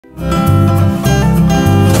You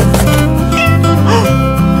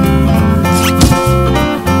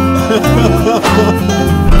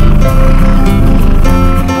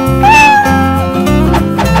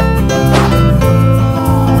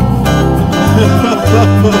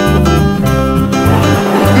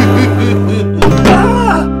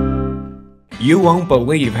won't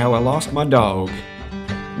believe how I lost my dog.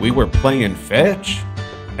 We were playing fetch,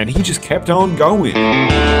 and he just kept on going.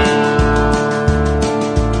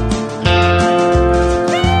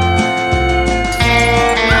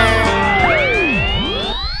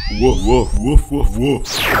 Woof, woof, woof, woof,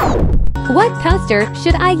 woof. What poster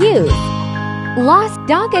should I use? Lost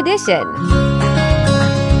Dog Edition.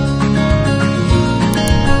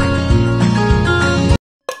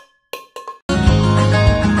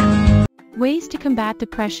 Ways to combat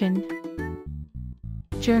depression.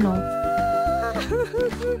 Journal.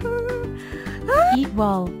 Eat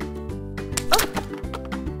well.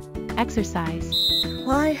 Exercise.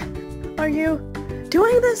 Why are you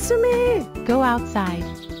doing this to me? Go outside.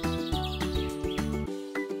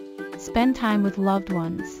 Spend time with loved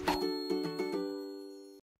ones.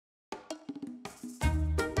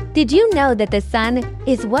 Did you know that the sun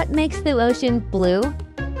is what makes the ocean blue?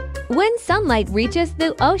 When sunlight reaches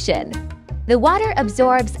the ocean, the water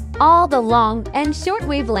absorbs all the long and short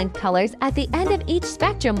wavelength colors at the end of each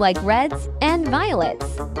spectrum, like reds and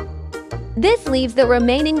violets. This leaves the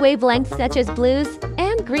remaining wavelengths such as blues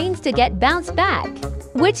and greens to get bounced back,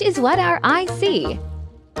 which is what our eyes see.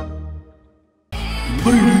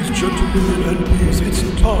 Ladies, gentlemen, and please, it's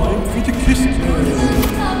time for the kiss time.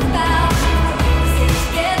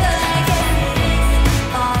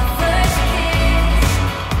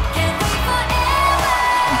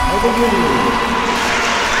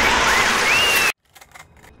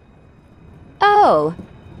 Oh,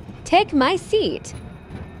 take my seat.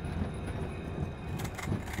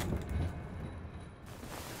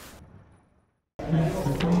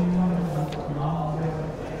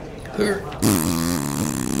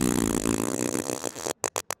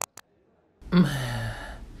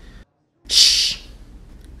 Shh.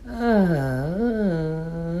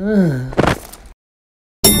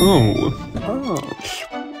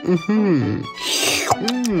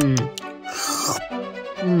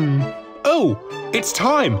 Oh, it's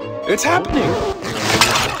time! It's happening!